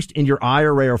placed in your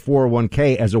IRA or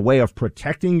 401k as a way of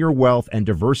protecting your wealth and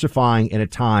diversifying in a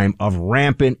time of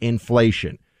rampant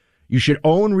inflation. You should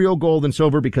own real gold and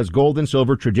silver because gold and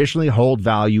silver traditionally hold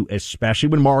value, especially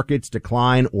when markets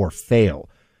decline or fail.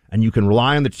 And you can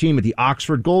rely on the team at the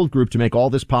Oxford Gold Group to make all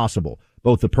this possible,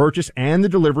 both the purchase and the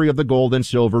delivery of the gold and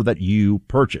silver that you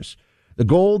purchase. The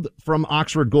gold from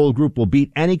Oxford Gold Group will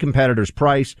beat any competitor's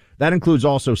price. That includes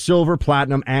also silver,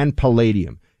 platinum, and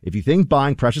palladium. If you think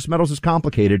buying precious metals is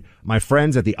complicated, my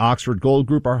friends at the Oxford Gold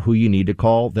Group are who you need to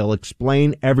call. They'll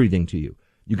explain everything to you.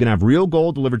 You can have real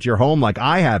gold delivered to your home like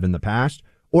I have in the past,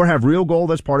 or have real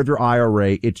gold as part of your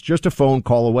IRA. It's just a phone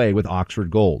call away with Oxford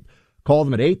Gold. Call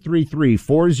them at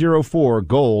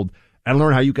 833-404-GOLD and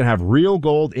learn how you can have real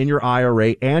gold in your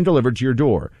IRA and delivered to your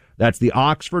door. That's the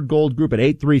Oxford Gold Group at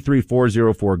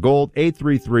 833-404-GOLD,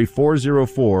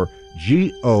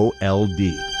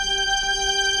 833-404-GOLD.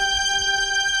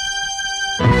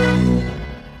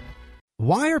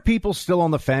 Why are people still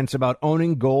on the fence about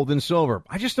owning gold and silver?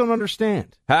 I just don't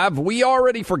understand. Have we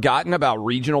already forgotten about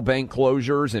regional bank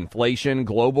closures, inflation,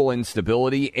 global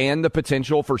instability, and the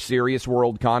potential for serious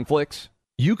world conflicts?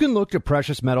 You can look to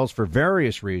precious metals for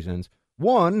various reasons.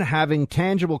 One, having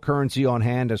tangible currency on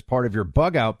hand as part of your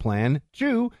bug-out plan.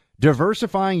 Two,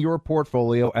 diversifying your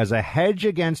portfolio as a hedge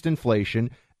against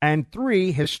inflation. And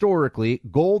three, historically,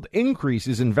 gold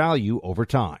increases in value over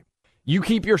time. You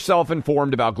keep yourself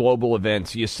informed about global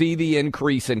events. You see the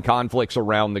increase in conflicts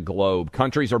around the globe.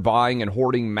 Countries are buying and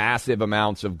hoarding massive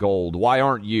amounts of gold. Why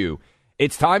aren't you?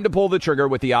 It's time to pull the trigger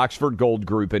with the Oxford Gold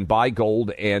Group and buy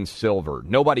gold and silver.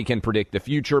 Nobody can predict the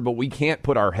future, but we can't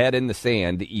put our head in the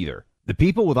sand either. The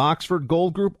people with Oxford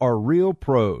Gold Group are real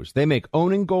pros. They make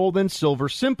owning gold and silver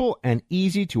simple and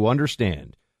easy to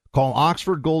understand. Call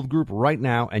Oxford Gold Group right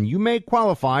now, and you may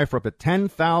qualify for up to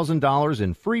 $10,000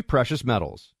 in free precious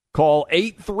metals. Call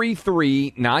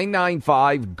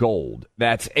 833-995-GOLD.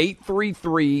 That's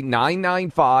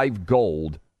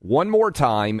 833-995-GOLD. One more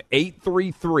time,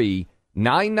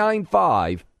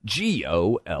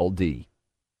 833-995-GOLD.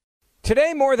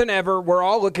 Today, more than ever, we're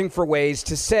all looking for ways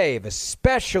to save,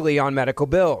 especially on medical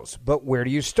bills. But where do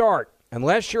you start?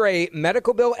 Unless you're a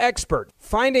medical bill expert,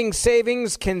 finding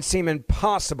savings can seem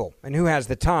impossible, and who has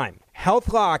the time?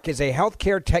 HealthLock is a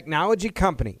healthcare technology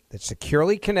company that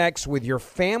securely connects with your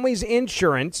family's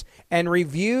insurance and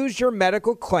reviews your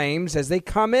medical claims as they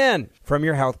come in from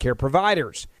your healthcare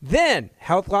providers. Then,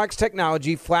 HealthLock's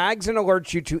technology flags and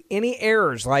alerts you to any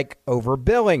errors like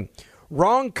overbilling,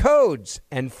 wrong codes,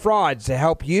 and frauds to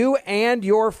help you and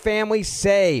your family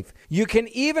save. You can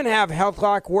even have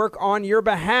HealthLock work on your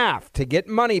behalf to get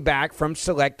money back from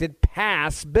selected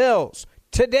past bills.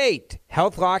 To date,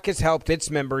 HealthLock has helped its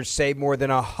members save more than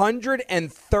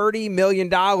 $130 million.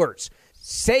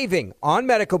 Saving on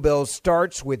medical bills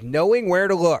starts with knowing where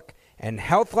to look, and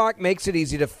HealthLock makes it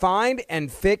easy to find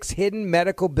and fix hidden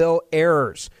medical bill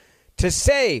errors. To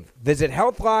save, visit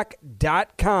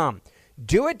healthlock.com.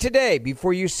 Do it today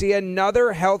before you see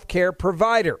another healthcare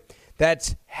provider.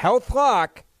 That's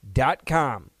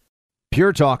healthlock.com.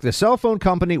 Pure Talk, the cell phone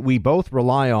company we both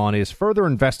rely on, is further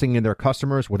investing in their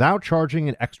customers without charging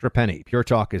an extra penny. Pure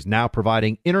Talk is now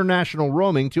providing international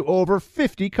roaming to over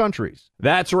 50 countries.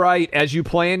 That's right. As you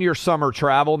plan your summer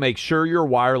travel, make sure your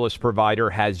wireless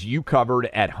provider has you covered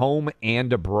at home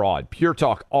and abroad. Pure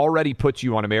Talk already puts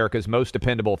you on America's most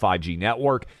dependable 5G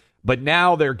network, but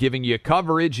now they're giving you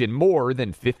coverage in more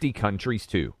than 50 countries,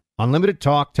 too. Unlimited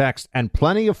talk, text, and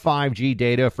plenty of 5G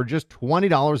data for just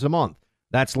 $20 a month.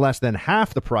 That's less than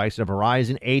half the price of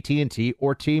Verizon, AT&T,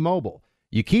 or T-Mobile.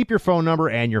 You keep your phone number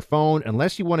and your phone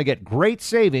unless you want to get great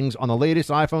savings on the latest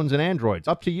iPhones and Androids.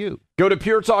 Up to you. Go to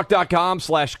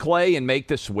puretalk.com/Clay and make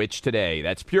the switch today.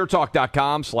 That's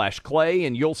puretalk.com/Clay,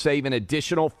 and you'll save an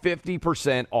additional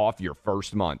 50% off your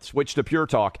first month. Switch to Pure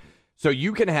Talk so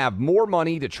you can have more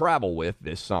money to travel with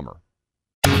this summer.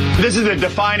 This is a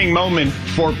defining moment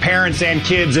for parents and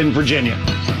kids in Virginia.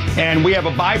 And we have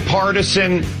a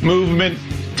bipartisan movement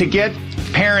to get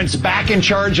parents back in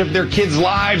charge of their kids'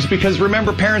 lives, because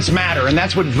remember, parents matter. And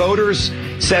that's what voters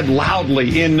said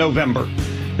loudly in November.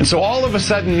 And so all of a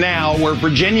sudden now, where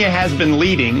Virginia has been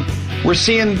leading, we're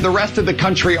seeing the rest of the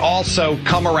country also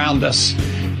come around us,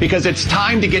 because it's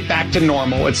time to get back to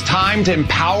normal. It's time to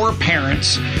empower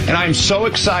parents. And I'm so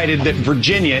excited that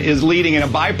Virginia is leading in a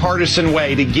bipartisan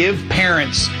way to give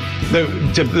parents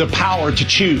the power to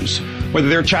choose whether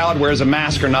their child wears a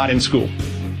mask or not in school.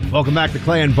 Welcome back to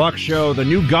Clay and Buck Show. The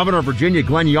new governor of Virginia,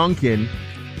 Glenn Youngkin,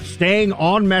 staying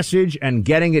on message and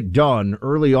getting it done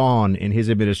early on in his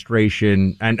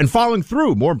administration, and following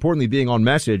through, more importantly, being on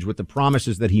message with the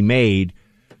promises that he made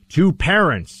to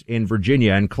parents in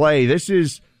Virginia. And Clay, this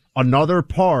is another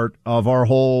part of our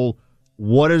whole,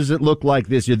 what does it look like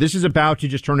this year? This is about to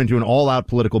just turn into an all-out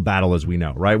political battle, as we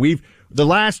know, right? The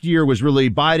last year was really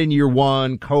Biden year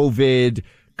one, COVID,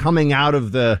 coming out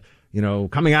of the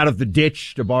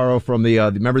ditch, to borrow from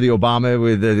remember the Obama,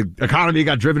 with the economy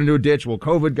got driven into a ditch. Well,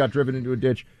 COVID got driven into a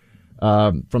ditch,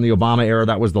 from the Obama era.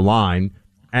 That was the line.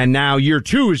 And now year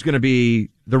two is going to be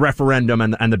the referendum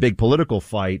and the big political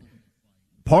fight.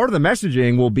 Part of the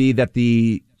messaging will be that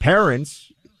the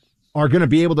parents are going to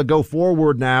be able to go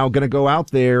forward now, going to go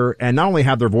out there and not only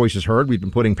have their voices heard. We've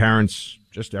been putting parents,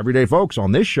 just everyday folks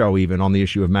on this show, even on the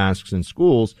issue of masks in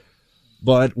schools.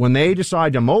 But when they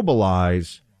decide to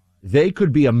mobilize, they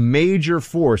could be a major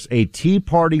force, a Tea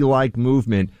Party-like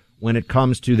movement, when it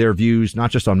comes to their views,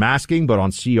 not just on masking, but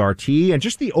on CRT and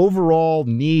just the overall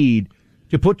need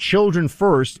to put children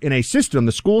first in a system,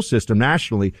 the school system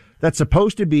nationally, that's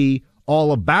supposed to be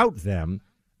all about them.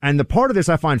 And the part of this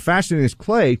I find fascinating is,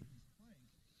 Clay,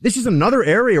 this is another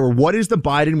area where what is the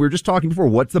Biden, we were just talking before,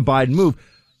 what's the Biden move?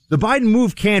 The Biden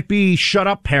move can't be, shut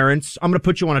up, parents, I'm going to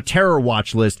put you on a terror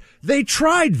watch list. They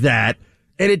tried that,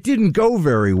 and it didn't go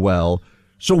very well.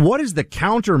 So what is the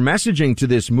counter messaging to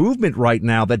this movement right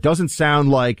now that doesn't sound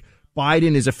like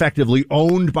Biden is effectively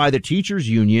owned by the teachers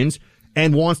unions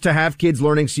and wants to have kids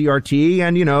learning CRT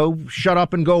and, you know, shut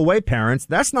up and go away, parents?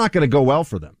 That's not going to go well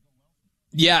for them.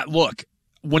 Yeah, look,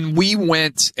 when we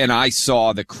went and I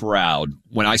saw the crowd,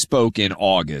 when I spoke in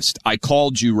August, I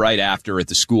called you right after at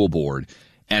the school board,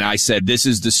 and I said, this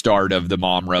is the start of the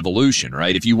mom revolution,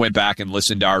 right? If you went back and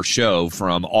listened to our show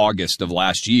from August of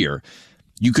last year,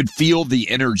 you could feel the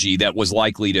energy that was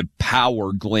likely to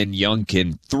power Glenn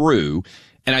Youngkin through.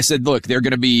 And I said, look, they're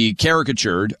going to be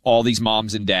caricatured, all these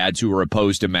moms and dads who are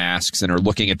opposed to masks and are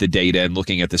looking at the data and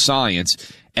looking at the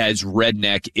science, as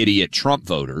redneck idiot Trump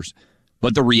voters.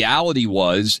 But the reality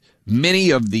was many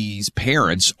of these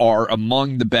parents are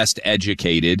among the best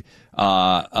educated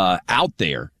out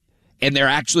there. And they're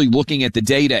actually looking at the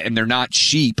data, and they're not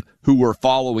sheep who are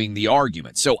following the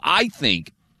argument. So I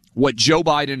think what Joe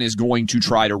Biden is going to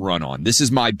try to run on, this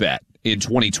is my bet in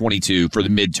 2022 for the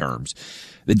midterms,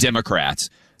 the Democrats,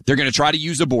 they're going to try to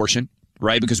use abortion,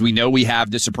 right? Because we know we have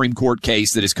the Supreme Court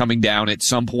case that is coming down at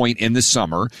some point in the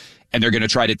summer, and they're going to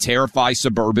try to terrify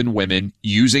suburban women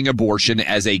using abortion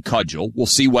as a cudgel. We'll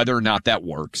see whether or not that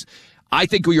works. I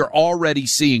think we are already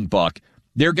seeing, Buck,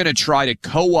 they're going to try to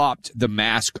co-opt the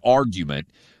mask argument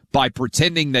by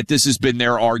pretending that this has been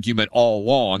their argument all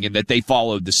along and that they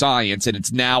followed the science and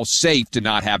it's now safe to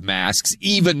not have masks,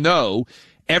 even though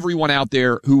everyone out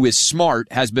there who is smart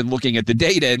has been looking at the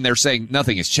data and they're saying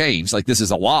nothing has changed. Like, this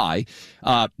is a lie.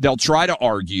 They'll try to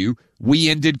argue we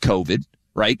ended COVID,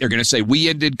 right? They're going to say we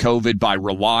ended COVID by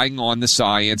relying on the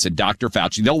science and Dr.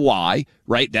 Fauci. They'll lie,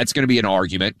 right? That's going to be an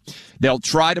argument. They'll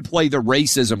try to play the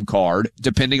racism card,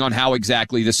 depending on how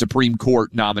exactly the Supreme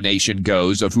Court nomination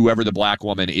goes of whoever the black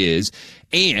woman is.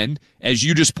 And as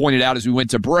you just pointed out as we went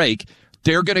to break,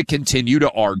 they're going to continue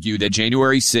to argue that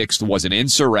January 6th was an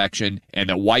insurrection and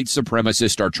that white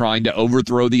supremacists are trying to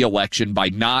overthrow the election by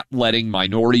not letting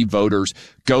minority voters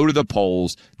go to the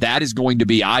polls. That is going to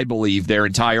be, I believe, their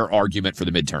entire argument for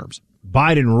the midterms.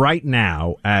 Biden right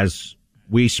now, as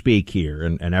we speak here,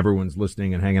 and everyone's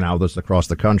listening and hanging out with us across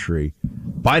the country,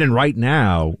 Biden right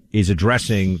now is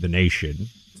addressing the nation.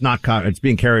 It's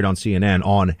being carried on CNN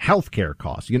on healthcare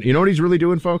costs. You know what he's really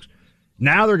doing, folks?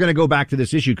 Now they're going to go back to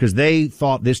this issue because they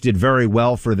thought this did very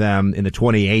well for them in the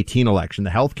 2018 election.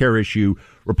 The healthcare issue,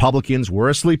 Republicans were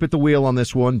asleep at the wheel on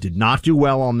this one, did not do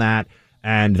well on that,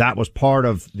 and that was part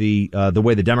of the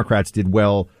way the Democrats did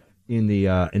well in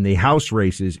the House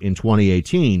races in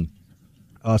 2018.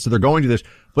 So they're going to this,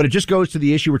 but it just goes to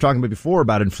the issue we're talking about before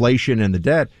about inflation and the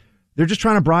debt. They're just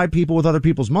trying to bribe people with other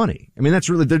people's money. I mean,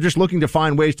 they're just looking to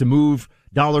find ways to move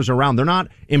dollars around. They're not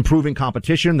improving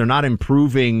competition. They're not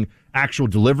improving actual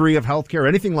delivery of healthcare,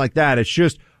 anything like that. It's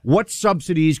just what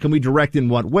subsidies can we direct in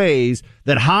what ways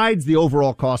that hides the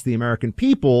overall cost of the American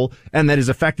people and that is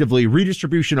effectively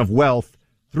redistribution of wealth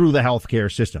through the healthcare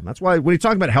system. That's why when you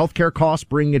talk about healthcare costs,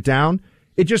 bringing it down,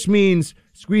 it just means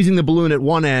squeezing the balloon at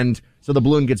one end so the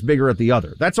balloon gets bigger at the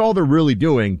other. That's all they're really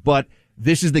doing. But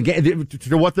this is the game.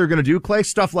 To what they're going to do, Clay,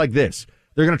 stuff like this.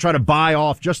 They're going to try to buy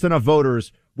off just enough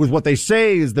voters with what they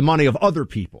say is the money of other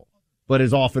people, but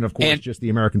is often, of course, just the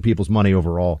American people's money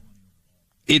overall.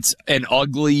 It's an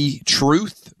ugly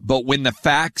truth, but when the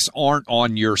facts aren't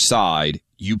on your side,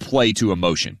 you play to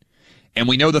emotion. And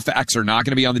we know the facts are not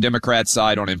going to be on the Democrats'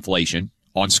 side on inflation,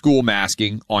 on school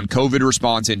masking, on COVID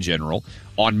response in general,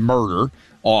 on murder,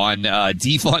 on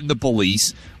defund the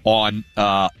police, on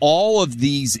all of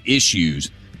these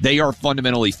issues. They are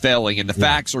fundamentally failing, and the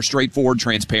facts are straightforward,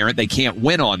 transparent. They can't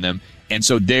win on them. And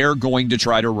so they're going to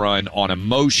try to run on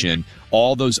emotion.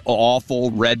 All those awful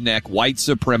redneck white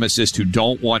supremacists who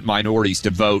don't want minorities to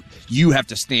vote, you have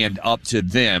to stand up to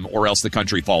them or else the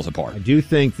country falls apart. I do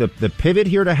think the pivot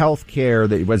here to health care,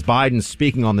 that was Biden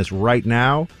speaking on this right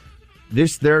now,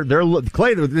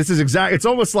 Clay, this is exact. It's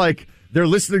almost like they're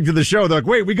listening to the show. They're like,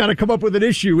 wait, we got to come up with an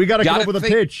issue. We got to come up with a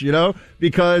pitch,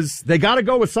 because they got to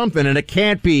go with something, and it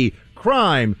can't be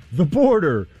crime, the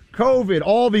border, COVID,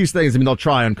 all these things. I mean, they'll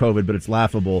try on COVID, but it's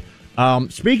laughable.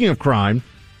 Speaking of crime,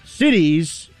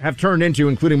 cities have turned into,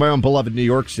 including my own beloved New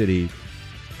York City,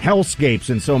 hellscapes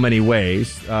in so many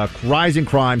ways. Rising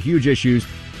crime, huge issues.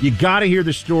 You got to hear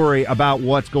the story about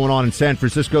what's going on in San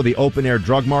Francisco, the open-air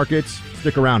drug markets.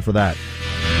 Stick around for that.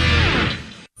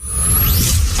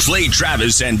 Clay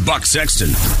Travis and Buck Sexton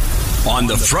on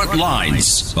the front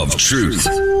lines of truth.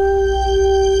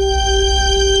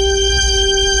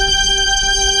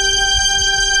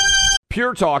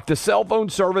 Pure Talk, the cell phone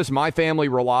service my family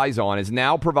relies on, is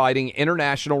now providing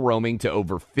international roaming to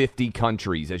over 50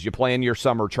 countries. As you plan your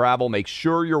summer travel, make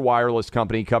sure your wireless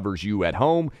company covers you at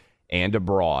home and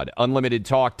abroad. Unlimited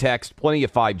talk, text, plenty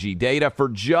of 5G data for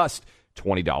just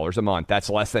 $20 a month. That's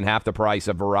less than half the price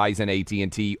of Verizon,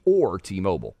 AT&T, or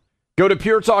T-Mobile. Go to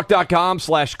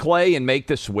puretalk.com/Clay and make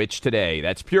the switch today.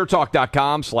 That's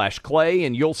puretalk.com/Clay,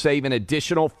 and you'll save an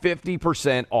additional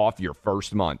 50% off your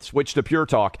first month. Switch to Pure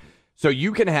Talk so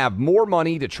you can have more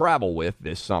money to travel with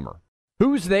this summer.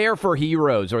 Who's there for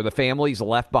heroes or the families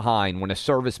left behind when a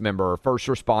service member or first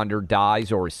responder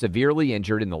dies or is severely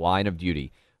injured in the line of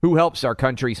duty? Who helps our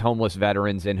country's homeless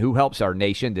veterans, and who helps our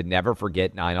nation to never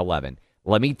forget 9/11?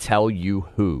 Let me tell you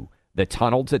who. The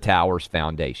Tunnel to Towers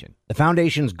Foundation. The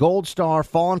Foundation's Gold Star,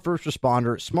 Fallen First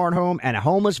Responder, Smart Home, and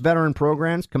Homeless Veteran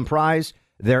programs comprise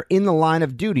their In the Line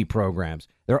of Duty programs.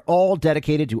 They're all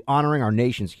dedicated to honoring our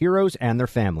nation's heroes and their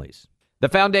families. The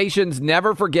Foundation's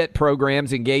Never Forget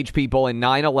programs engage people in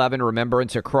 9/11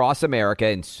 remembrance across America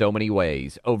in so many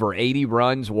ways. Over 80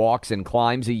 runs, walks, and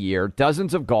climbs a year,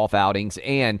 dozens of golf outings,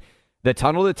 and the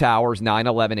Tunnel to Towers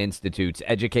 9/11 Institutes,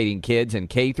 educating kids in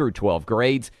K through 12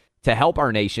 grades to help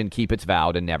our nation keep its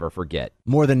vow to never forget.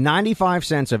 More than 95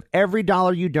 cents of every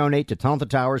dollar you donate to Tunnel to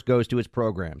Towers goes to its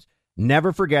programs.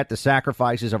 Never forget the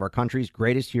sacrifices of our country's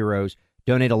greatest heroes.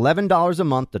 Donate $11 a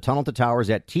month to Tunnel to Towers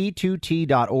at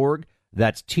T2T.org.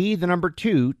 That's T2T.org.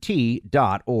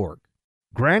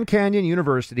 Grand Canyon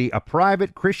University, a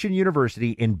private Christian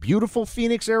university in beautiful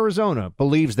Phoenix, Arizona,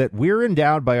 believes that we're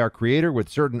endowed by our Creator with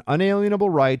certain unalienable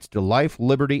rights to life,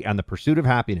 liberty, and the pursuit of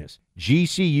happiness.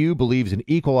 GCU believes in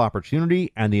equal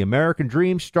opportunity, and the American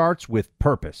dream starts with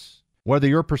purpose. Whether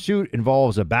your pursuit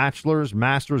involves a bachelor's,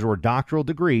 master's, or doctoral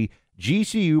degree,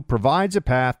 GCU provides a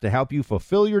path to help you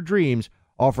fulfill your dreams,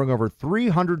 offering over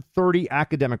 330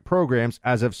 academic programs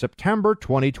as of September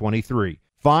 2023.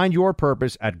 Find your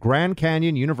purpose at Grand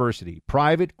Canyon University.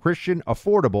 Private, Christian,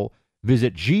 affordable.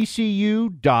 Visit gcu.edu.